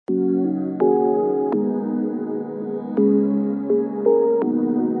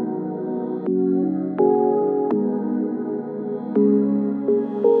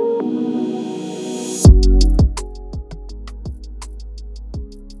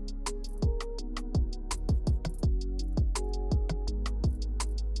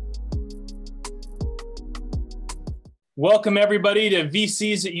Welcome everybody to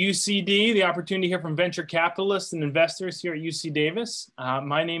VCs at UCD, the opportunity to hear from venture capitalists and investors here at UC Davis.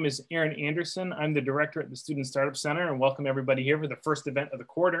 My name is Aaron Anderson. I'm the director at the Student Startup Center, and welcome everybody here for the first event of the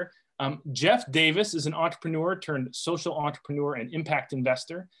quarter. Geoff Davis is an entrepreneur turned social entrepreneur and impact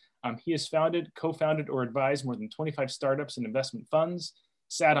investor. He has founded, co-founded, or advised more than 25 startups and investment funds,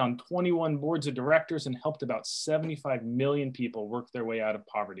 sat on 21 boards of directors, and helped about 75 million people work their way out of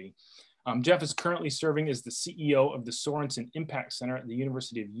poverty. Geoff is currently serving as the CEO of the Sorenson Impact Center at the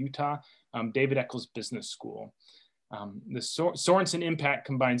University of Utah, David Eccles Business School. The Sorenson Impact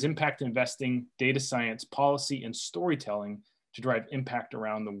combines impact investing, data science, policy, and storytelling to drive impact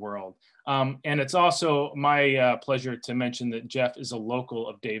around the world. And it's also my pleasure to mention that Geoff is a local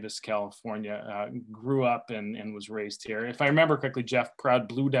of Davis, California, grew up and was raised here. If I remember correctly, Geoff, proud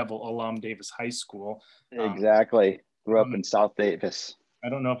Blue Devil alum, Davis High School. Exactly. Grew up in South Davis. I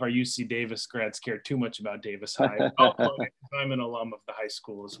don't know if our UC Davis grads care too much about Davis High. I'm an alum of the high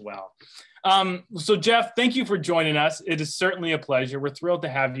school as well. So Geoff, thank you for joining us. It is certainly a pleasure. We're thrilled to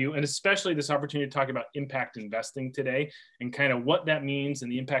have you, and especially this opportunity to talk about impact investing today and kind of what that means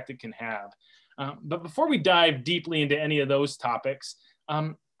and the impact it can have. But before we dive deeply into any of those topics,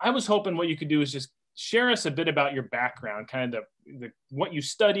 I was hoping what you could do is just share us a bit about your background, kind of what you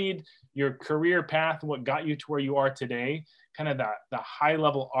studied, your career path, what got you to where you are today, kind of the high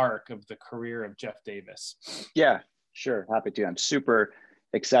level arc of the career of Geoff Davis. Yeah, sure. Happy to. I'm super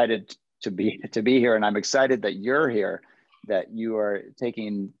excited to be here, and I'm excited that you're here, that you are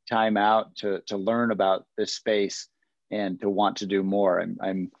taking time out to learn about this space and to want to do more.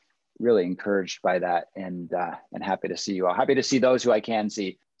 I'm really encouraged by that, and happy to see you all. Happy to see those who I can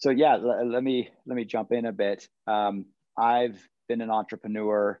see. So yeah, let me jump in a bit. I've been an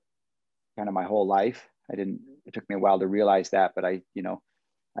entrepreneur kind of my whole life. It took me a while to realize that, but when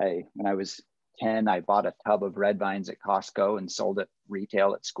I was 10, I bought a tub of red vines at Costco and sold it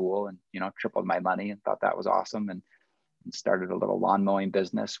retail at school, and tripled my money and thought that was awesome, and started a little lawn mowing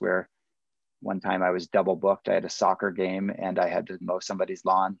business where one time I was double booked. I had a soccer game and I had to mow somebody's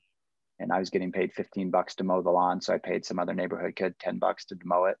lawn, and I was getting paid $15 to mow the lawn. So I paid some other neighborhood kid $10 to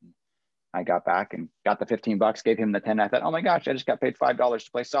mow it. And I got back and got the $15, gave him the 10. I thought, oh my gosh, I just got paid $5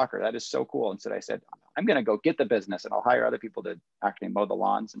 to play soccer. That is so cool. And so I said, I'm going to go get the business and I'll hire other people to actually mow the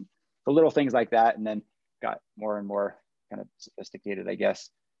lawns, and the little things like that. And then got more and more kind of sophisticated, I guess,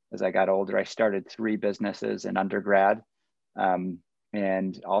 as I got older. I started 3 businesses in undergrad.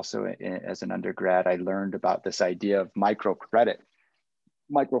 And also as an undergrad, I learned about this idea of microcredit,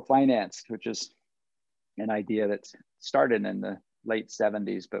 microfinance, which is an idea that started in the late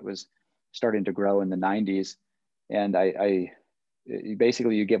 70s, but was starting to grow in the 90s. And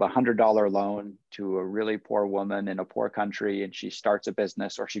you give $100 loan to a really poor woman in a poor country, and she starts a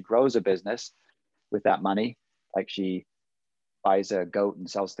business or she grows a business with that money. Like she buys a goat and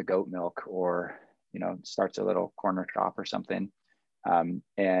sells the goat milk, or starts a little corner shop or something.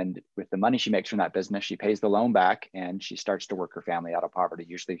 And with the money she makes from that business, she pays the loan back and she starts to work her family out of poverty.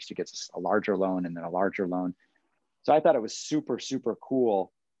 Usually she gets a larger loan and then a larger loan. So I thought it was super, super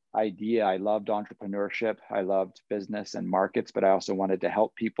cool idea. I loved entrepreneurship. I loved business and markets, but I also wanted to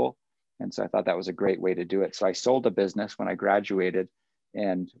help people. And so I thought that was a great way to do it. So I sold a business when I graduated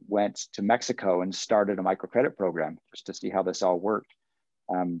and went to Mexico and started a microcredit program just to see how this all worked.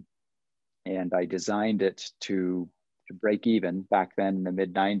 And I designed it to break even. Back then in the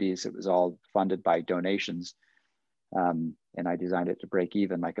mid 90s, it was all funded by donations. And I designed it to break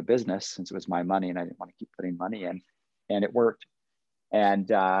even like a business, since it was my money and I didn't want to keep putting money in, and it worked. And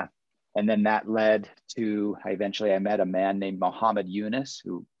then that led to, eventually I met a man named Muhammad Yunus,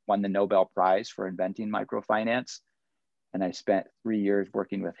 who won the Nobel Prize for inventing microfinance. And I spent 3 years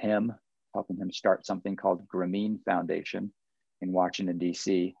working with him, helping him start something called Grameen Foundation in Washington,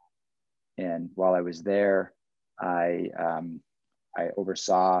 DC. And while I was there, I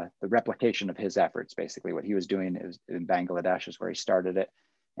oversaw the replication of his efforts. Basically what he was doing is in Bangladesh is where he started it,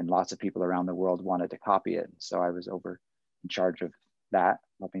 and lots of people around the world wanted to copy it. So I was in charge of that,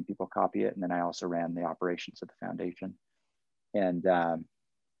 helping people copy it. And then I also ran the operations of the foundation. And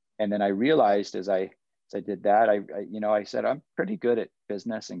then I realized as I did that, I said, I'm pretty good at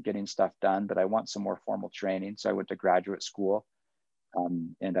business and getting stuff done, but I want some more formal training. So I went to graduate school,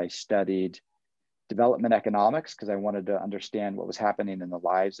 and I studied development economics because I wanted to understand what was happening in the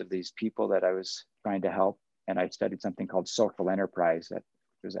lives of these people that I was trying to help. And I studied something called social enterprise. That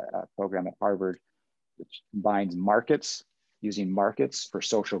was a program at Harvard, which combines using markets for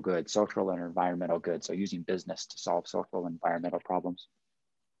social good, social and environmental good. So using business to solve social and environmental problems.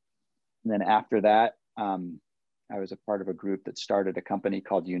 And then after that, I was a part of a group that started a company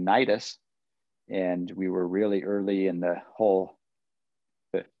called Unitas, And we were really early in the whole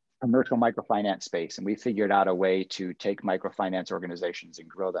commercial microfinance space. And we figured out a way to take microfinance organizations and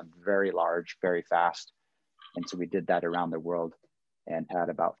grow them very large, very fast. And so we did that around the world and had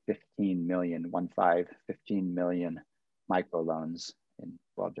about 15 million, 15 million microloans in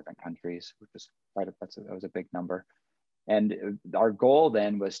 12 different countries, which was that was a big number. And our goal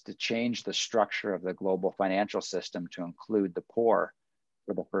then was to change the structure of the global financial system to include the poor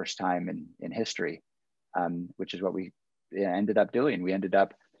for the first time in history, which is what we ended up doing. We ended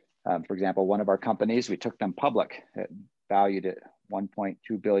up, for example, one of our companies, we took them public, valued at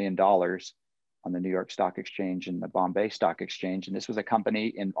 $1.2 billion on the New York Stock Exchange and the Bombay Stock Exchange. And this was a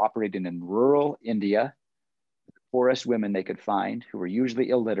company operating in rural India, the poorest women they could find who were usually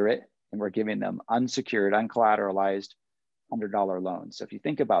illiterate, and we're giving them unsecured, uncollateralized $100 loans. So if you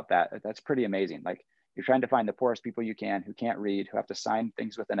think about that, that's pretty amazing. Like, you're trying to find the poorest people you can who can't read, who have to sign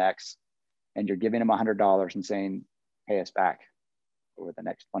things with an X, and you're giving them $100 and saying, pay us back over the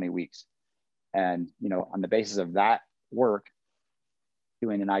next 20 weeks. And, on the basis of that work,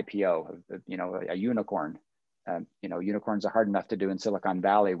 doing an IPO of a unicorn. Unicorns are hard enough to do in Silicon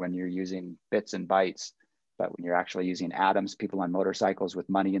Valley when you're using bits and bytes, but when you're actually using atoms, people on motorcycles with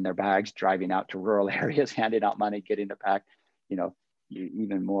money in their bags, driving out to rural areas, handing out money, getting it back,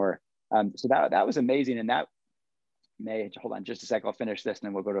 even more. So that was amazing. And that hold on just a sec, I'll finish this and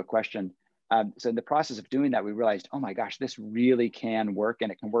then we'll go to a question. So in the process of doing that, we realized, oh my gosh, this really can work,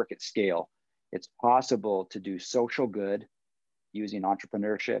 and it can work at scale. It's possible to do social good using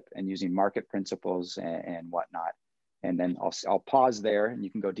entrepreneurship and using market principles and whatnot. And then I'll pause there, and you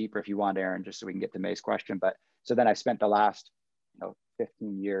can go deeper if you want, Aaron, just so we can get to May's question. But so then I spent the last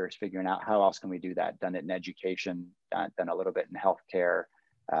 15 years figuring out how else can we do that. Done it in education, done a little bit in healthcare,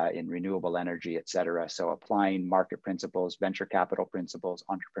 in renewable energy, et cetera. So applying market principles, venture capital principles,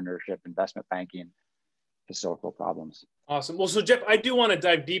 entrepreneurship, investment banking to social problems. Awesome. Well, so Geoff, I do want to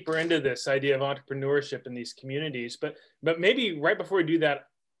dive deeper into this idea of entrepreneurship in these communities, but maybe right before we do that,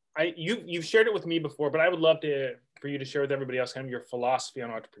 you've shared it with me before, but I would love for you to share with everybody else kind of your philosophy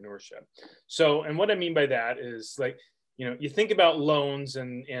on entrepreneurship. So, and what I mean by that is, like, you think about loans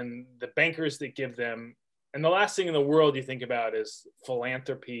and the bankers that give them, and the last thing in the world you think about is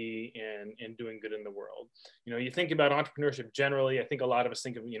philanthropy and doing good in the world. You think about entrepreneurship generally. I think a lot of us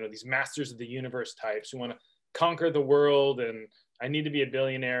think of, these masters of the universe types who want to conquer the world, and I need to be a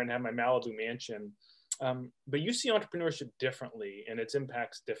billionaire and have my Malibu mansion. But you see entrepreneurship differently and its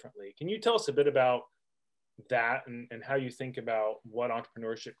impacts differently. Can you tell us a bit about that and how you think about what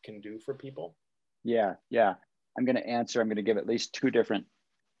entrepreneurship can do for people? Yeah. I'm going to give at least two different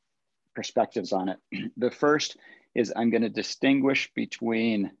perspectives on it. The first is I'm going to distinguish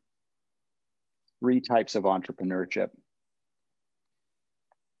between three types of entrepreneurship.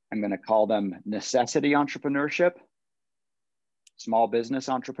 I'm going to call them necessity entrepreneurship, small business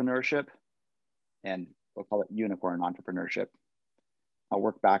entrepreneurship, and we'll call it unicorn entrepreneurship. I'll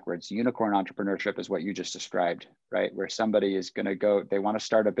work backwards. Unicorn entrepreneurship is what you just described, right? Where somebody is going to go, they want to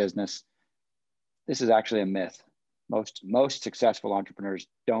start a business. This is actually a myth. Most successful entrepreneurs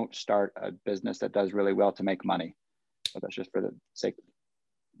don't start a business that does really well to make money. So that's just for the sake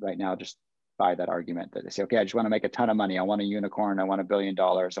right now, just buy that argument that they say, okay, I just want to make a ton of money. I want a unicorn. I want $1 billion. I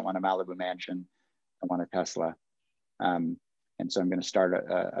want a Malibu mansion. I want a Tesla. And so I'm going to start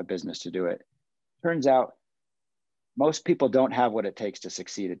a business to do it. Turns out most people don't have what it takes to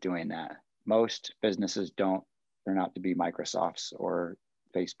succeed at doing that. Most businesses don't turn out to be Microsofts or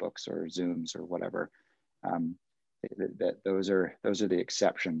Facebooks or Zooms or whatever. Those are the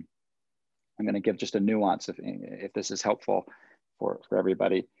exception. I'm going to give just a nuance if this is helpful for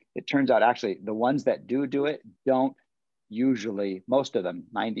everybody. It turns out actually the ones that do it don't usually, most of them,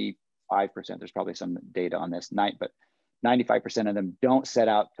 95%, there's probably some data on this, but 95% of them don't set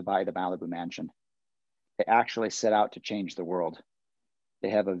out to buy the Malibu mansion. They actually set out to change the world. They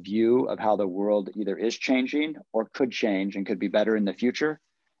have a view of how the world either is changing or could change and could be better in the future.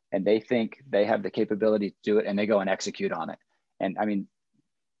 And they think they have the capability to do it, and they go and execute on it. And I mean,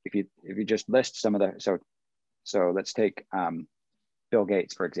 if you just list some of the, so let's take Bill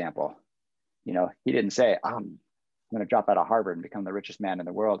Gates, for example. He didn't say, I'm going to drop out of Harvard and become the richest man in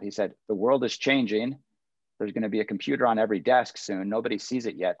the world. He said, the world is changing. There's going to be a computer on every desk soon. Nobody sees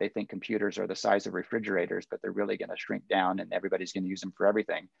it yet. They think computers are the size of refrigerators, but they're really going to shrink down and everybody's going to use them for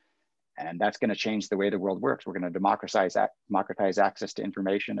everything. And that's going to change the way the world works. We're going to democratize access to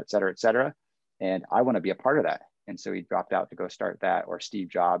information, et cetera, et cetera. And I want to be a part of that. And so he dropped out to go start that. Or Steve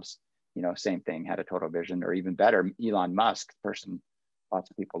Jobs, same thing, had a total vision. Or even better, Elon Musk, person lots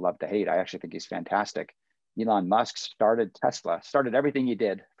of people love to hate. I actually think he's fantastic. Elon Musk started Tesla, started everything he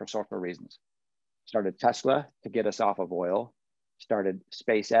did for social reasons. started Tesla to get us off of oil, started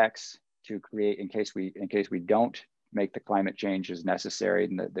SpaceX to create, in case we don't make the climate changes necessary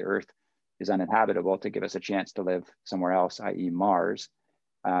and the Earth is uninhabitable, to give us a chance to live somewhere else, i.e. Mars.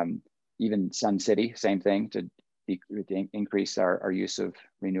 Even Sun City, same thing, to increase our use of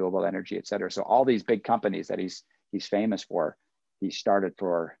renewable energy, et cetera. So all these big companies that he's famous for, he started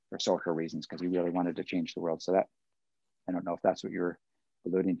for social reasons, because he really wanted to change the world. So that, I don't know if that's what you're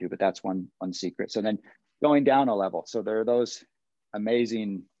alluding to, but that's one secret. So then going down a level, so there are those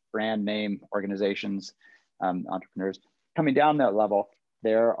amazing brand name organizations, entrepreneurs. Coming down that level,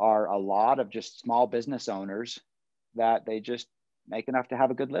 there are a lot of just small business owners that they just make enough to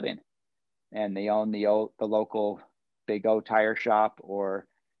have a good living, and they own the local Big O tire shop, or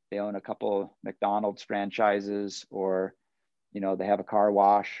they own a couple McDonald's franchises, or they have a car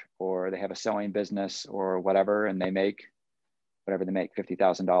wash, or they have a sewing business or whatever, and they make whatever they make,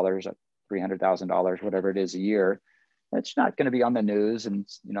 $50,000, $300,000, whatever it is a year. It's not going to be on the news, and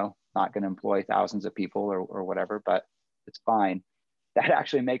not going to employ thousands of people or whatever, but it's fine. That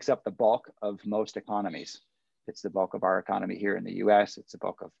actually makes up the bulk of most economies. It's the bulk of our economy here in the US. It's the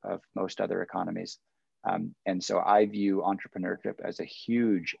bulk of most other economies. And so I view entrepreneurship as a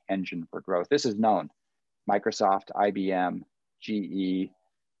huge engine for growth. This is known. Microsoft, IBM, GE,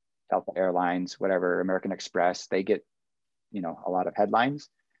 Delta Airlines, whatever, American Express, they get a lot of headlines,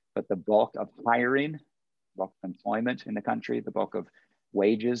 but the bulk of hiring, bulk of employment in the country, the bulk of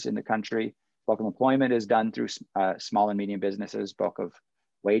wages in the country, bulk of employment is done through small and medium businesses, bulk of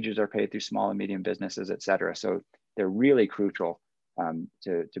wages are paid through small and medium businesses, et cetera. So they're really crucial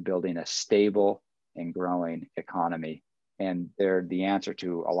to building a stable and growing economy. And they're the answer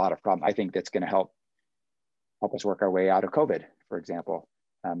to a lot of problems. I think that's going to help us work our way out of COVID, for example,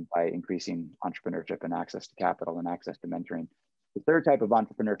 by increasing entrepreneurship and access to capital and access to mentoring. The third type of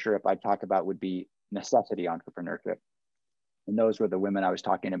entrepreneurship I'd talk about would be necessity entrepreneurship. And those were the women I was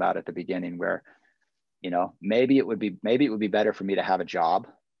talking about at the beginning, where, maybe it would be better for me to have a job,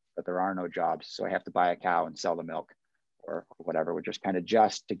 but there are no jobs. So I have to buy a cow and sell the milk or whatever. We're just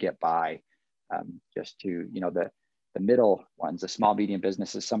to get by, just to, the middle ones, the small, medium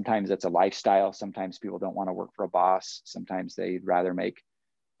businesses. Sometimes it's a lifestyle. Sometimes people don't want to work for a boss. Sometimes they'd rather make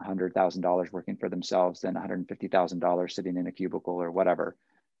 $100,000 working for themselves than $150,000 sitting in a cubicle or whatever.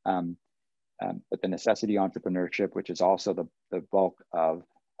 But the necessity entrepreneurship, which is also the bulk of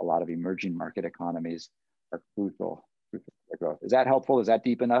a lot of emerging market economies, are crucial for growth. Is that helpful? Is that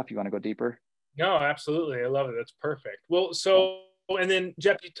deep enough? You want to go deeper? No, absolutely. I love it. That's perfect. Well, so, and then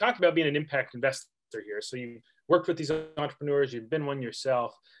Geoff, you talked about being an impact investor here. So you worked with these entrepreneurs, you've been one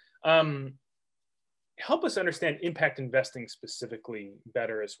yourself. Help us understand impact investing specifically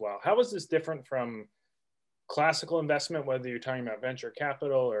better as well. How is this different from classical investment, whether you're talking about venture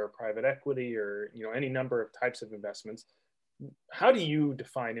capital or private equity or any number of types of investments? How do you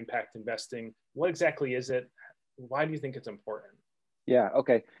define impact investing? What exactly is it? Why do you think it's important? Yeah,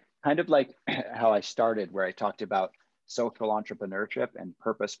 okay. Kind of like how I started, where I talked about social entrepreneurship and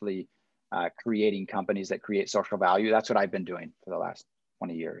purposefully creating companies that create social value. That's what I've been doing for the last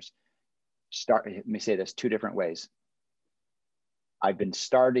 20 years. Let me say this two different ways. I've been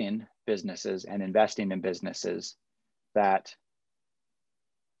starting businesses and investing in businesses that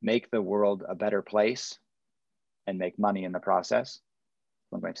make the world a better place and make money in the process.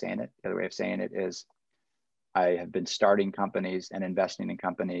 One way of saying it. The other way of saying it is I have been starting companies and investing in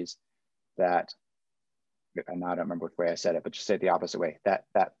companies that, I don't remember which way I said it, but just say it the opposite way, that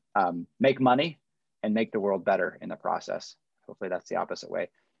make money and make the world better in the process. Hopefully that's the opposite way.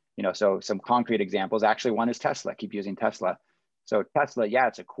 So some concrete examples, actually one is Tesla. I keep using Tesla. So Tesla, yeah,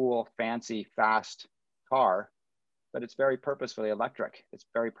 it's a cool, fancy, fast car, but it's very purposefully electric. It's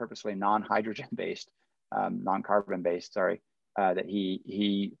very purposefully non-hydrogen based, non-carbon based, sorry, that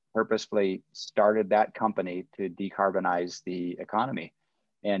he purposefully started that company to decarbonize the economy.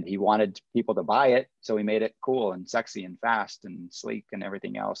 And he wanted people to buy it, so he made it cool and sexy and fast and sleek and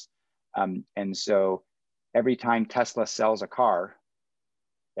everything else. And so every time Tesla sells a car,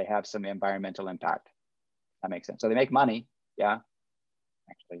 they have some environmental impact. That makes sense. So they make money, yeah.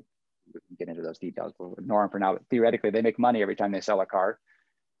 Actually, we can get into those details. We'll ignore them for now. But theoretically, they make money every time they sell a car,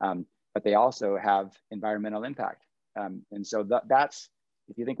 but they also have environmental impact. And so that's,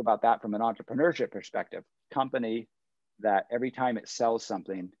 if you think about that from an entrepreneurship perspective, company that every time it sells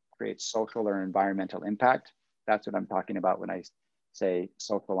something creates social or environmental impact. That's what I'm talking about when I say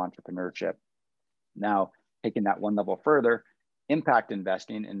social entrepreneurship. Now, taking that one level further, impact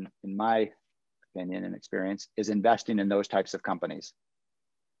investing, in my opinion and experience, is investing in those types of companies.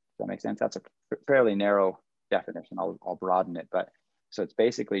 Does that make sense? That's a fairly narrow definition. I'll broaden it, but So it's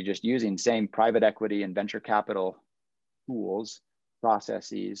basically just using same private equity and venture capital tools,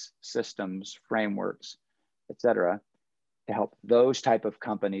 processes, systems, frameworks, et cetera, to help those type of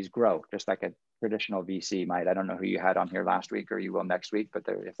companies grow, just like a traditional VC might. I don't know who you had on here last week or you will next week, but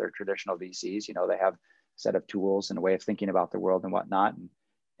if they're traditional VCs, you know, they have a set of tools and a way of thinking about the world and whatnot.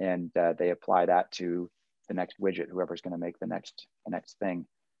 And they apply that to the next widget, whoever's going to make the next thing.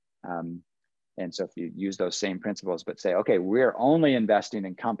 And so if you use those same principles, but say, okay, we're only investing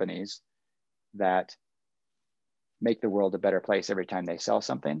in companies that make the world a better place every time they sell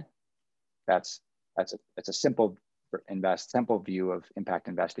something. It's a simple view of impact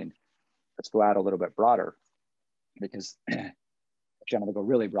investing. Let's go out a little bit broader, because actually I'm going to go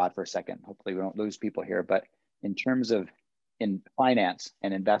really broad for a second. Hopefully we don't lose people here, but in terms of in finance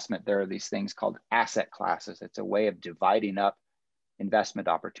and investment, there are these things called asset classes. It's a way of dividing up investment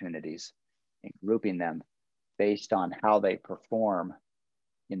opportunities and grouping them based on how they perform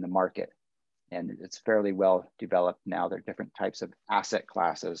in the market. And it's fairly well developed now. There are different types of asset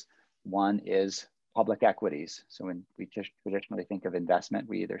classes. One is public equities. So when we just traditionally think of investment,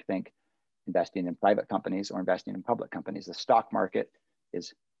 we either think investing in private companies or investing in public companies. The stock market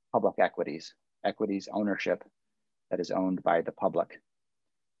is public equities ownership that is owned by the public.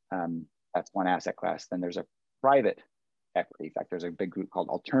 That's one asset class. Then there's a private equity. In fact, there's a big group called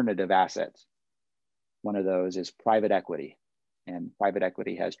alternative assets. One of those is private equity. And private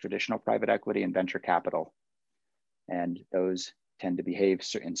equity has traditional private equity and venture capital. And those tend to behave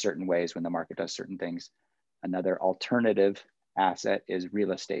in certain ways when the market does certain things. Another alternative asset is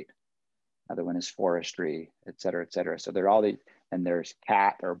real estate. Another one is forestry, et cetera, et cetera. So there are all these, and there's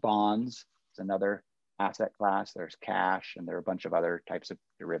CAT or bonds. It's another asset class. There's cash, and there are a bunch of other types of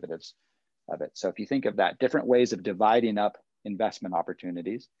derivatives of it. So if you think of that, different ways of dividing up investment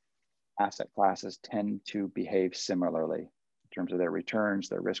opportunities, asset classes tend to behave similarly in terms of their returns,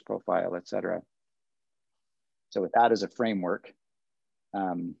 their risk profile, et cetera. So with that as a framework,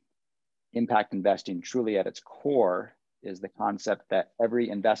 impact investing truly at its core is the concept that every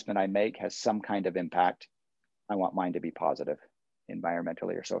investment I make has some kind of impact. I want mine to be positive,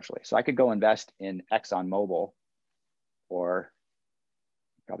 environmentally or socially. So I could go invest in ExxonMobil, or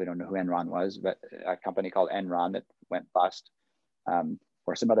probably don't know who Enron was, but a company called Enron that went bust,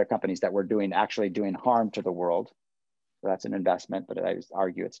 or some other companies that were actually doing harm to the world. So that's an investment, but I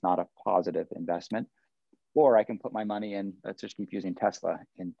argue it's not a positive investment. Or I can put my money in, let's just keep using Tesla,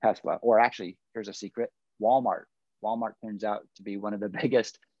 or actually, here's a secret, Walmart. Walmart turns out to be one of the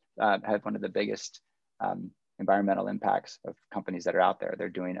biggest, have one of the biggest environmental impacts of companies that are out there. They're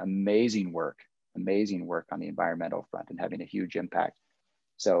doing amazing work on the environmental front and having a huge impact.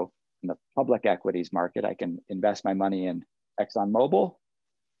 So in the public equities market, I can invest my money in ExxonMobil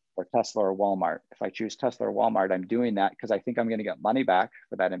or Tesla or Walmart. If I choose Tesla or Walmart, I'm doing that because I think I'm going to get money back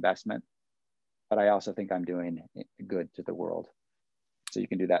for that investment, but I also think I'm doing good to the world. So you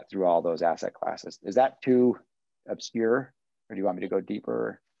can do that through all those asset classes. Is that too obscure, or do you want me to go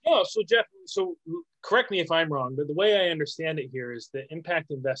deeper? No, so Geoff, so correct me if I'm wrong, but the way I understand it here is that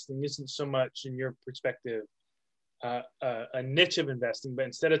impact investing isn't so much, in your perspective, a niche of investing, but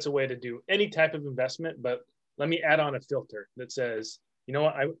instead it's a way to do any type of investment. But let me add on a filter that says, you know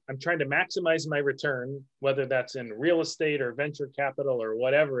what, I'm trying to maximize my return, whether that's in real estate or venture capital or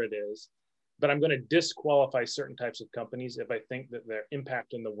whatever it is, but I'm going to disqualify certain types of companies if I think that their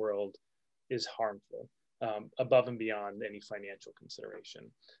impact in the world is harmful, above and beyond any financial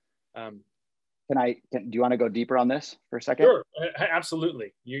consideration. Do you want to go deeper on this for a second? Sure,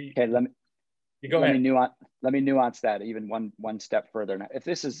 absolutely. Okay, let me nuance that even one step further. Now, if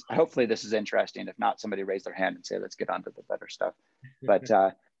this is, hopefully this is interesting. If not, somebody raise their hand and say, let's get on to the better stuff. But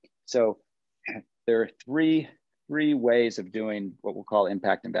so there are three ways of doing what we'll call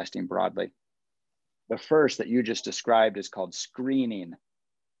impact investing broadly. The first that you just described is called screening.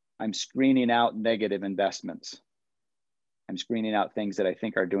 I'm screening out negative investments. I'm screening out things that I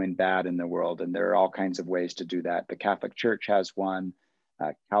think are doing bad in the world. And there are all kinds of ways to do that. The Catholic Church has one.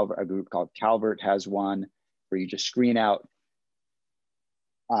 A group called Calvert has one, where you just screen out,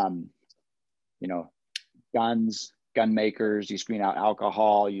 guns, gun makers. You screen out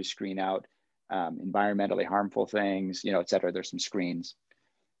alcohol. You screen out environmentally harmful things, et cetera. There's some screens.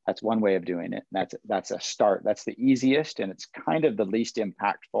 That's one way of doing it. That's a start. That's the easiest, and it's kind of the least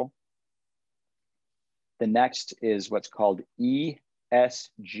impactful. The next is what's called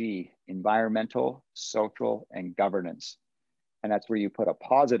ESG, environmental, social, and governance. And that's where you put a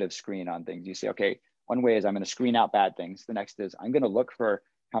positive screen on things. You say, okay, one way is I'm going to screen out bad things. The next is I'm going to look for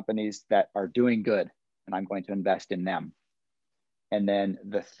companies that are doing good, and I'm going to invest in them. And then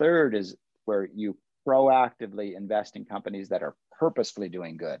the third is where you proactively invest in companies that are purposefully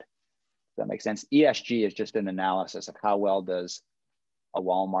doing good. Does that make sense? ESG is just an analysis of how well does a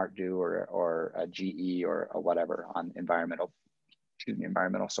Walmart do, or a GE, or whatever, on environmental,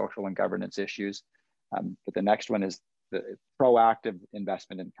 social, and governance issues. But the next one is the proactive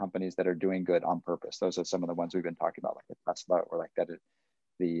investment in companies that are doing good on purpose. Those are some of the ones we've been talking about, like the Tesla, or like that,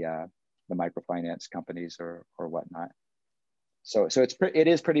 the microfinance companies, or whatnot. So it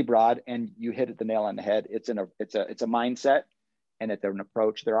is pretty broad, and you hit the nail on the head. It's a mindset, and it's an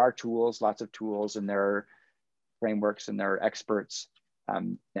approach. There are tools, lots of tools, and there are frameworks, and there are experts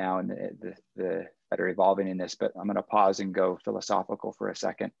now and that are evolving in this. But I'm going to pause and go philosophical for a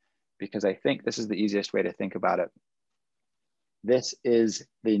second, because I think this is the easiest way to think about it. This is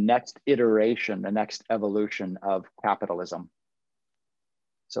the next iteration, the next evolution of capitalism.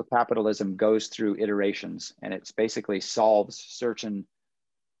 So capitalism goes through iterations, and it's basically solves certain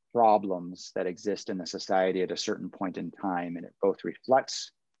problems that exist in the society at a certain point in time. And it both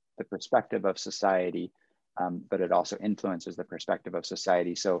reflects the perspective of society, but it also influences the perspective of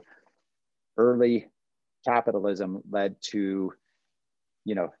society. So early capitalism led to,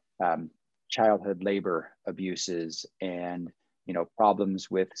 childhood labor abuses, and,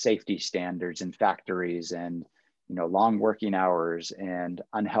 problems with safety standards in factories, and, long working hours, and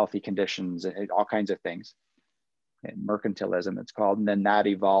unhealthy conditions, and all kinds of things. And mercantilism, it's called. And then that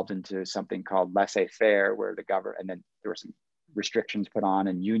evolved into something called laissez-faire, where the government, and then there were some restrictions put on,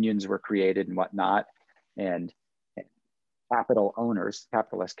 and unions were created and whatnot. And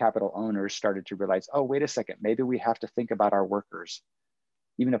capitalist capital owners started to realize, oh, wait a second, maybe we have to think about our workers.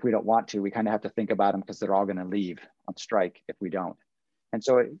 Even if we don't want to, we kind of have to think about them, because they're all going to leave on strike if we don't. And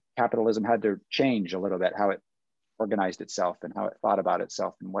so capitalism had to change a little bit how it organized itself, and how it thought about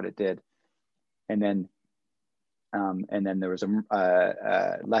itself, and what it did. And then there was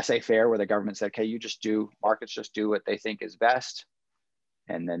a laissez-faire, where the government said, okay, markets just do what they think is best.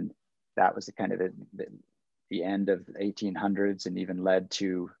 And then that was the kind of the end of the 1800s, and even led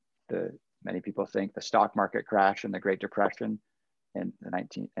to many people think, the stock market crash and the Great Depression in the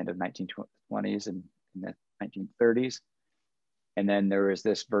end of 1920s and in the 1930s. And then there was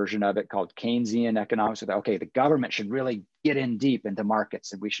this version of it called Keynesian economics. So that, okay, the government should really get in deep into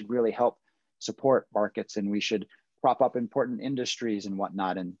markets, and we should really help support markets, and we should prop up important industries and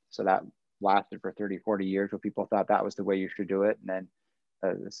whatnot. And so that lasted for 30, 40 years, where people thought that was the way you should do it. And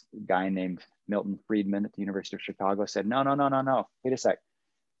then this guy named Milton Friedman at the University of Chicago said, no, wait a sec.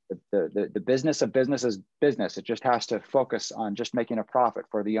 The business of business is business. It just has to focus on just making a profit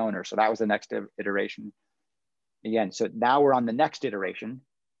for the owner. So that was the next iteration. Again, so now we're on the next iteration,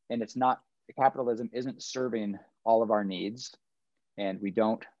 and capitalism isn't serving all of our needs, and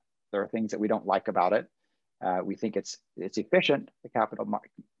there are things that we don't like about it. We think it's efficient.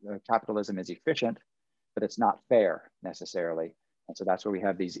 Capitalism is efficient, but it's not fair necessarily. And so that's where we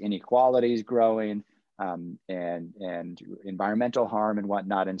have these inequalities growing, and environmental harm and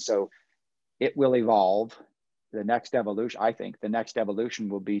whatnot. And so it will evolve. The next evolution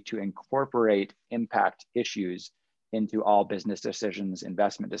will be to incorporate impact issues into all business decisions,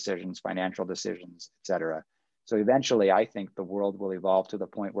 investment decisions, financial decisions, et cetera. So eventually, I think the world will evolve to the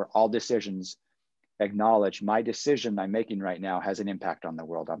point where all decisions acknowledge, my decision I'm making right now has an impact on the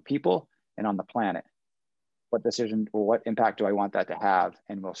world, on people, and on the planet. What decision or what impact do I want that to have?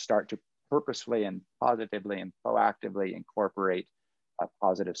 And we'll start to purposefully and positively and proactively incorporate a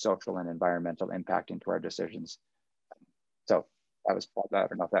positive social and environmental impact into our decisions. So I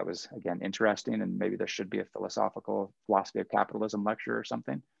don't know if that was, again, interesting, and maybe there should be a philosophy of capitalism lecture or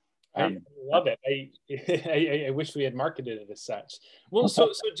something. I love it. I wish we had marketed it as such. Well,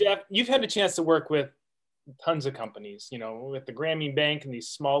 so Geoff, you've had a chance to work with tons of companies, with the Grameen Bank and these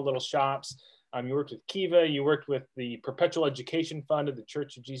small little shops. You worked with Kiva, you worked with the Perpetual Education Fund of the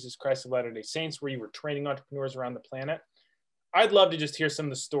Church of Jesus Christ of Latter-day Saints, where you were training entrepreneurs around the planet. I'd love to just hear some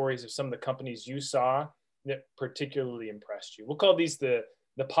of the stories of some of the companies you saw that particularly impressed you. We'll call these the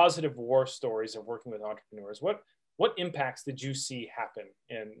positive war stories of working with entrepreneurs. What impacts did you see happen,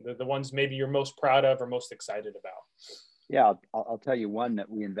 and the ones maybe you're most proud of or most excited about? Yeah, I'll tell you one that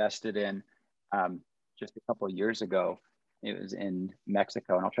we invested in just a couple of years ago. It was in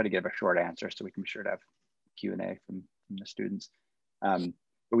Mexico, and I'll try to give a short answer so we can be sure to have Q&A from the students. But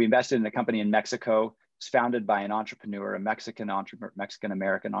we invested in a company in Mexico. It's founded by an entrepreneur, a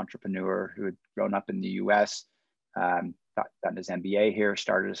Mexican-American entrepreneur who had grown up in the US, gotten his MBA here,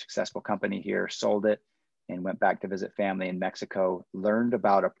 started a successful company here, sold it, and went back to visit family in Mexico, learned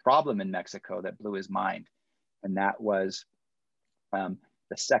about a problem in Mexico that blew his mind. And that was the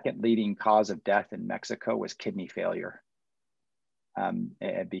second leading cause of death in Mexico was kidney failure. and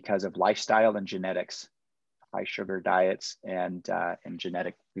because of lifestyle and genetics, high sugar diets and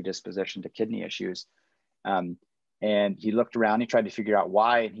genetic predisposition to kidney issues. And he looked around, he tried to figure out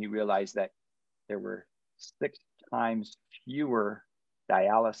why, and he realized that there were 6 times fewer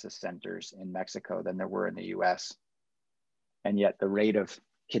dialysis centers in Mexico than there were in the US. And yet the rate of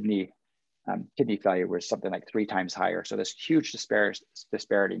kidney failure was something like 3 times higher. So this huge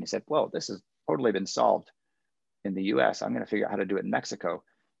disparity. And he said, whoa, this has totally been solved in the US. I'm going to figure out how to do it in Mexico.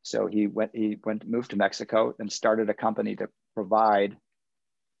 So he moved to Mexico and started a company to provide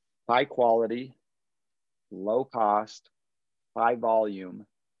high quality, low cost, high volume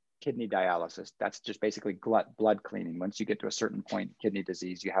kidney dialysis. That's just basically blood cleaning. Once you get to a certain point in kidney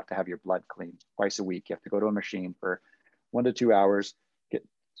disease, you have to have your blood cleaned twice a week. You have to go to a machine for 1 to 2 hours, get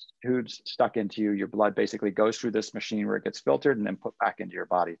tubes stuck into you. Your blood basically goes through this machine where it gets filtered and then put back into your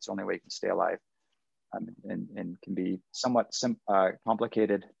body. It's the only way you can stay alive, and can be somewhat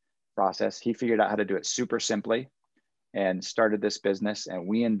complicated process. He figured out how to do it super simply and started this business. And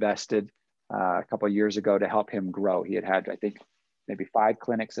we invested a couple of years ago to help him grow. He had, I think, maybe 5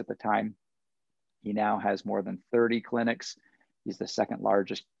 clinics at the time. He now has more than 30 clinics. He's the 2nd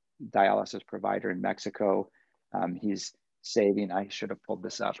largest dialysis provider in Mexico. He's saving, I should have pulled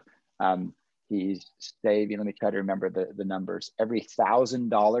this up. He's saving, let me try to remember the numbers. Every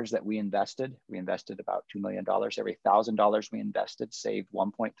 $1,000 that we invested about $2 million. Every $1,000 we invested saved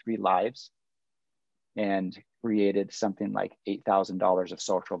 1.3 lives and created something like $8,000 of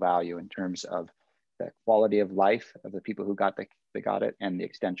social value in terms of the quality of life of the people who got it and the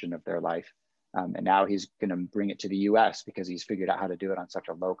extension of their life. And now he's going to bring it to the US because he's figured out how to do it on such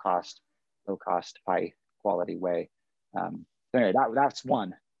a low cost, high quality way. So anyway, that's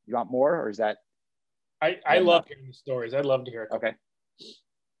one. You want more, or is that? I love hearing the stories. I'd love to hear it. Okay,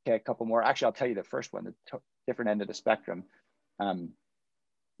 a couple more. Actually, I'll tell you the first one, the different end of the spectrum.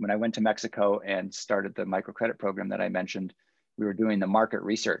 When I went to Mexico and started the microcredit program that I mentioned, we were doing the market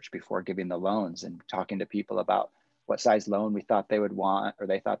research before giving the loans and talking to people about what size loan we thought they would want, or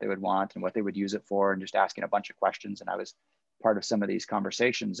they thought they would want, and what they would use it for, and just asking a bunch of questions. And I was part of some of these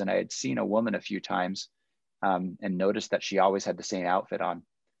conversations, and I had seen a woman a few times and noticed that she always had the same outfit on.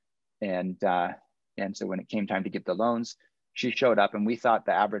 And so when it came time to give the loans, she showed up, and we thought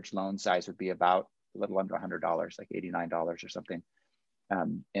the average loan size would be about a little under $100, like $89 or something.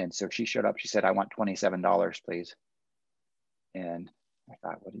 And so she showed up, she said, I want $27, please. And I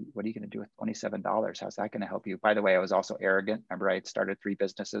thought, what are you going to do with $27? How's that going to help you? By the way, I was also arrogant. Remember, I had started 3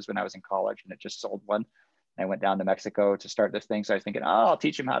 businesses when I was in college, and it just sold one. And I went down to Mexico to start this thing. So I was thinking, oh, I'll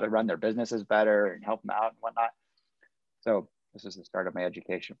teach them how to run their businesses better and help them out and whatnot. So this is the start of my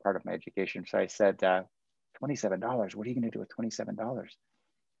education, part of my education. So I said, $27, what are you going to do with $27?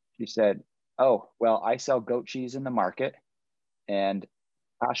 She said, oh, well, I sell goat cheese in the market, and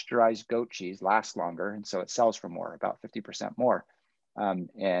pasteurized goat cheese lasts longer. And so it sells for more, about 50% more.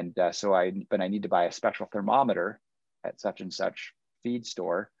 So I need to buy a special thermometer at such and such feed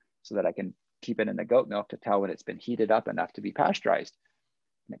store so that I can keep it in the goat milk to tell when it's been heated up enough to be pasteurized.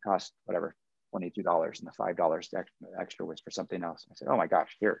 And it cost whatever, $22, and the $5 extra was for something else. I said, oh my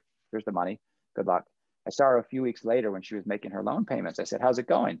gosh, here's the money. Good luck. I saw her a few weeks later when she was making her loan payments. I said, how's it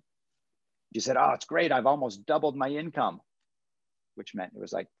going? She said, oh, it's great. I've almost doubled my income, which meant it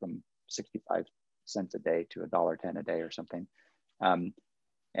was like from 65 cents a day to $1.10 a day or something. And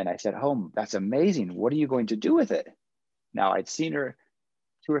I said, oh, that's amazing. What are you going to do with it? Now, I'd seen her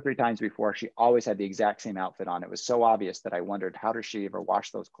 2 or 3 times before. She always had the exact same outfit on. It was so obvious that I wondered, how does she ever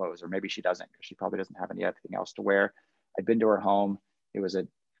wash those clothes? Or maybe she doesn't, because she probably doesn't have anything else to wear. I'd been to her home. It was a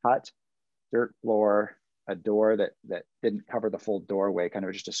hut, dirt floor, a door that didn't cover the full doorway, kind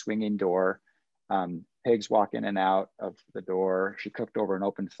of just a swinging door. Pigs walk in and out of the door. She cooked over an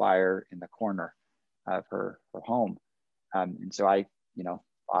open fire in the corner of her home. And so I,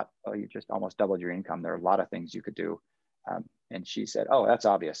 thought, oh, you just almost doubled your income. There are a lot of things you could do. And she said, oh, that's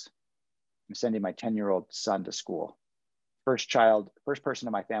obvious. I'm sending my 10-year-old son to school. First person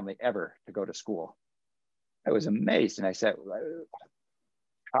in my family ever to go to school. I was amazed. And I said,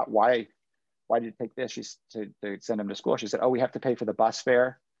 why did you take this? To send him to school. She said, oh, we have to pay for the bus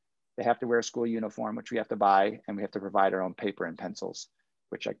fare. They have to wear a school uniform, which we have to buy, and we have to provide our own paper and pencils,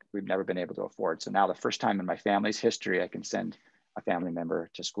 which we've never been able to afford. So now the first time in my family's history, I can send a family member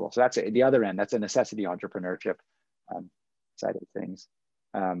to school. So that's the other end. That's a necessity entrepreneurship side of things.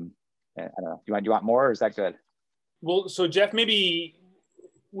 I don't know. Do you want more, or is that good? Well, so Geoff, maybe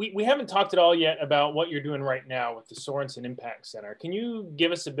we haven't talked at all yet about what you're doing right now with the Sorenson Impact Center. Can you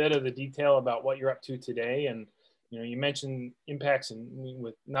give us a bit of the detail about what you're up to today? And you mentioned impacts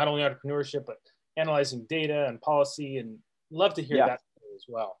with not only entrepreneurship, but analyzing data and policy, and love to hear Yeah. that as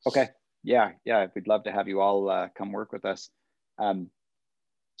well. Okay. Yeah. We'd love to have you all come work with us.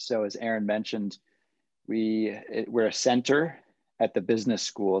 So as Aaron mentioned, we're a center at the business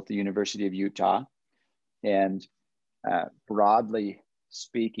school at the University of Utah. And broadly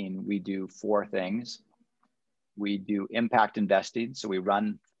speaking, we do 4 things. We do impact investing. So we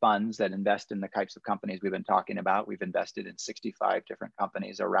run funds that invest in the types of companies we've been talking about. We've invested in 65 different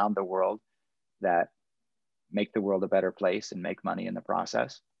companies around the world that make the world a better place and make money in the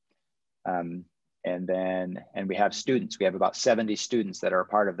process. And we have students. We have about 70 students that are a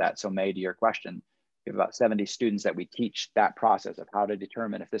part of that. So May, to your question, we have about 70 students that we teach that process of how to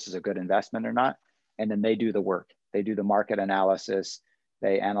determine if this is a good investment or not. And then they do the work. They do the market analysis.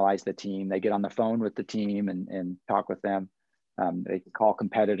 They analyze the team. They get on the phone with the team and talk with them. They call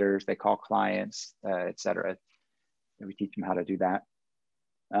competitors. They call clients, et cetera. And we teach them how to do that.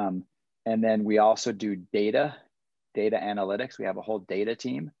 And then we also do data analytics. We have a whole data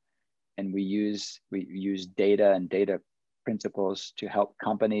team. And we use data and data principles to help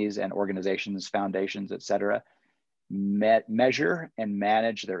companies and organizations, foundations, et cetera, measure and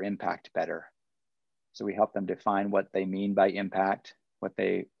manage their impact better. So we help them define what they mean by impact, what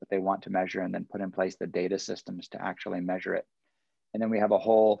they want to measure, and then put in place the data systems to actually measure it. And then we have a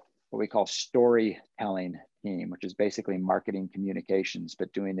whole, what we call storytelling team, which is basically marketing communications,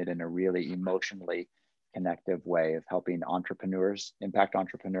 but doing it in a really emotionally connective way of helping entrepreneurs, impact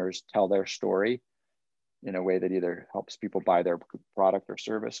entrepreneurs, tell their story in a way that either helps people buy their product or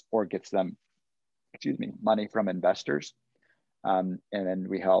service or gets them, money from investors. And then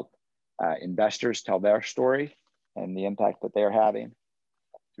we help investors tell their story and the impact that they're having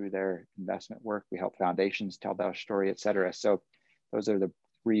through their investment work. We help foundations tell their story, et cetera. So those are the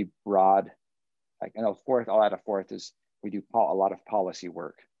 3 broad, I'll add a fourth is we do a lot of policy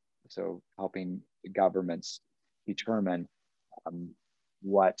work. So helping governments determine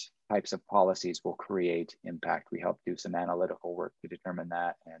what types of policies will create impact. We help do some analytical work to determine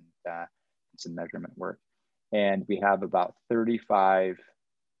that and some measurement work. And we have about 35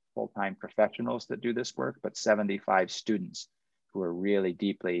 full-time professionals that do this work, but 75 students who are really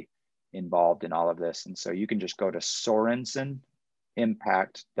deeply involved in all of this. And so you can just go to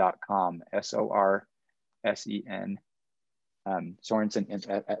SorensenImpact.com, SORSEN. Sorensen,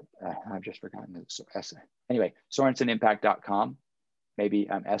 I've just forgotten it. So anyway, SorensenImpact.com, maybe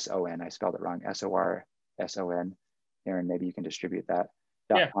SON, I spelled it wrong, SORSON. Aaron, maybe you can distribute that,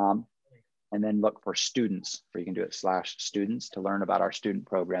 .com. And then look for students, or you can do it /students to learn about our student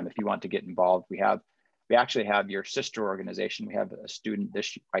program. If you want to get involved, we actually have your sister organization. We have a student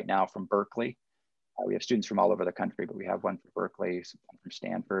right now from Berkeley. We have students from all over the country, but we have one from Berkeley, some from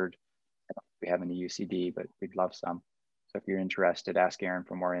Stanford. We have in the UCD, but we'd love some. So if you're interested, ask Aaron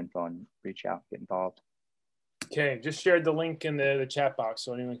for more info and reach out, get involved. Okay, just shared the link in the chat box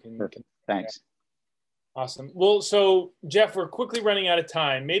so anyone can. Thanks. Awesome. Well, so Geoff, we're quickly running out of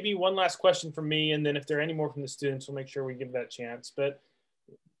time. Maybe one last question from me, and then if there are any more from the students, we'll make sure we give that chance. But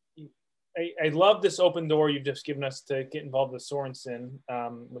I love this open door you've just given us to get involved with Sorenson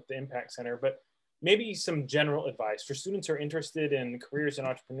with the Impact Center, but maybe some general advice for students who are interested in careers in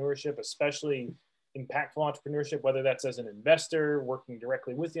entrepreneurship, especially impactful entrepreneurship, whether that's as an investor, working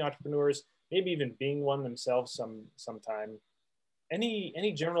directly with the entrepreneurs, maybe even being one themselves sometime.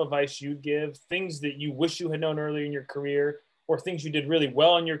 Any general advice you'd give, things that you wish you had known earlier in your career, or things you did really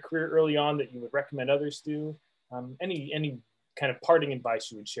well in your career early on that you would recommend others do? Any kind of parting advice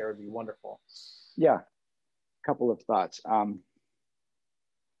you would share would be wonderful. Yeah, a couple of thoughts.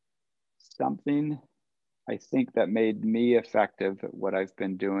 Something I think that made me effective at what I've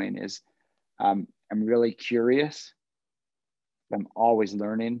been doing is I'm really curious. I'm always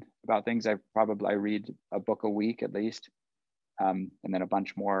learning about things. I read a book a week at least. And then a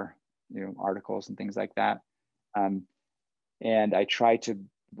bunch more, articles and things like that. And I try to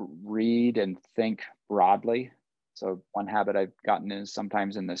read and think broadly. So one habit I've gotten is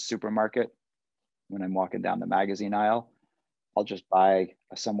sometimes in the supermarket, when I'm walking down the magazine aisle, I'll just buy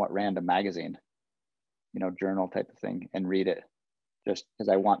a somewhat random magazine, journal type of thing, and read it just because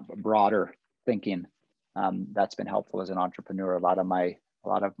I want broader thinking. That's been helpful as an entrepreneur. A lot of my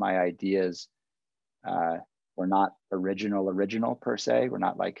ideas were not original per se. We're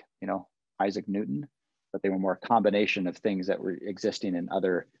not like, Isaac Newton, but they were more a combination of things that were existing in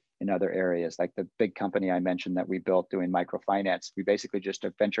other areas. Like the big company I mentioned that we built doing microfinance, we basically just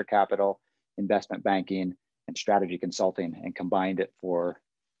took venture capital, investment banking, and strategy consulting and combined it for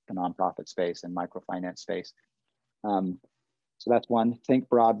the nonprofit space and microfinance space. So that's one. Think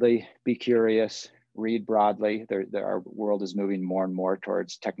broadly, be curious, read broadly. Our world is moving more and more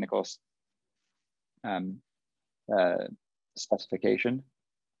towards technical specification.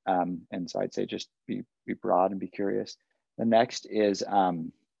 And so I'd say just be broad and be curious. The next is, I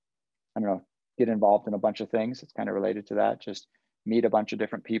don't know, get involved in a bunch of things. It's kind of related to that. Just meet a bunch of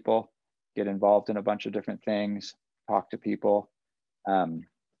different people, get involved in a bunch of different things, talk to people.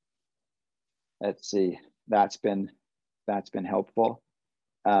 Let's see, that's been helpful.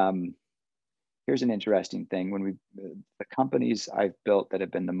 Here's an interesting thing. When the companies I've built that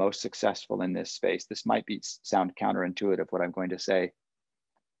have been the most successful in this space, this might sound counterintuitive, what I'm going to say.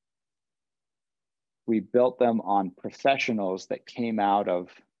 We built them on professionals that came out of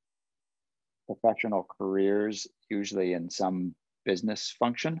professional careers, usually in some business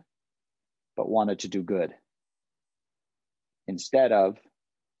function, but wanted to do good instead of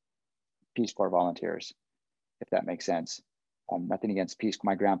Peace Corps volunteers, if that makes sense. Nothing against Peace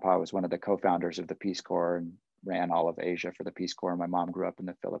Corps. My grandpa was one of the co-founders of the Peace Corps and ran all of Asia for the Peace Corps. My mom grew up in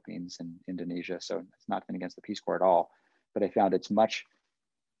the Philippines and Indonesia, so it's nothing against the Peace Corps at all. But I found it's much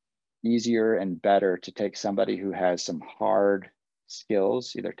easier and better to take somebody who has some hard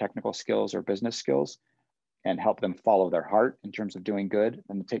skills, either technical skills or business skills, and help them follow their heart in terms of doing good,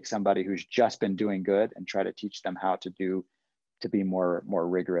 than to take somebody who's just been doing good and try to teach them how to be more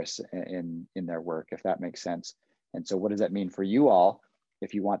rigorous in their work, if that makes sense. And so what does that mean for you all?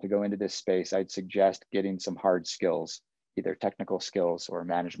 If you want to go into this space, I'd suggest getting some hard skills, either technical skills or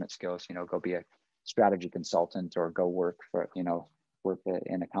management skills. Go be a strategy consultant or go work in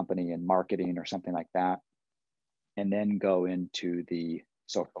a company in marketing or something like that. And then go into the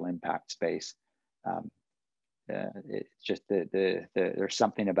social impact space. It's just there's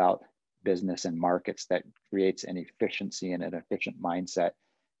something about business and markets that creates an efficiency and an efficient mindset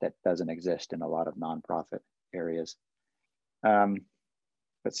that doesn't exist in a lot of nonprofit areas.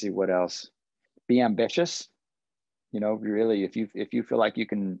 Let's see what else. Be ambitious. Really, if you feel like you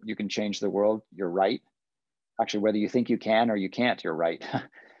can change the world, you're right. Actually, whether you think you can or you can't, you're right.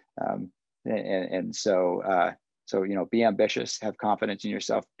 So be ambitious, have confidence in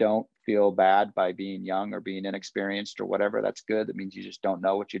yourself. Don't feel bad by being young or being inexperienced or whatever. That's good. That means you just don't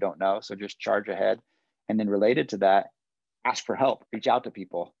know what you don't know. So just charge ahead. And then related to that, ask for help. Reach out to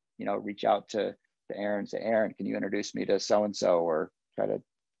people. Reach out to Aaron. Say, Aaron, can you introduce me to so-and-so? Or try to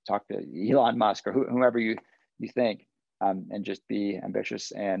talk to Elon Musk or whoever you think. And just be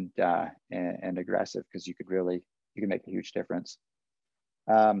ambitious and aggressive, because you can make a huge difference.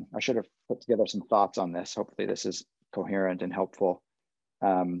 I should have put together some thoughts on this. Hopefully this is coherent and helpful.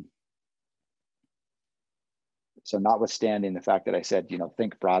 So notwithstanding the fact that I said,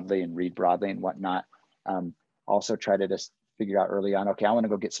 think broadly and read broadly and whatnot, also try to just figure out early on, okay, I want to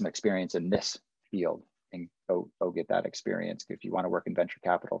go get some experience in this field and go get that experience. If you want to work in venture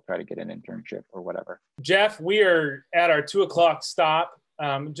capital, try to get an internship or whatever. Geoff, we are at our 2:00 stop.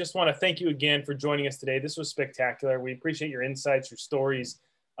 Just want to thank you again for joining us today. This was spectacular. We appreciate your insights, your stories,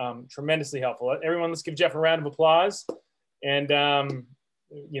 tremendously helpful. Everyone, let's give Geoff a round of applause. And,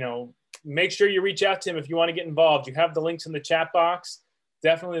 make sure you reach out to him if you want to get involved. You have the links in the chat box.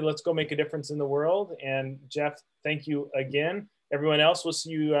 Definitely, let's go make a difference in the world. And Geoff, thank you again. Everyone else, we'll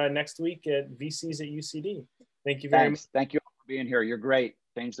see you next week at VCs at UCD. Thank you very much. Thank you all for being here. You're great.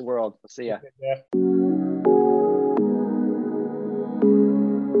 Change the world. We'll see ya.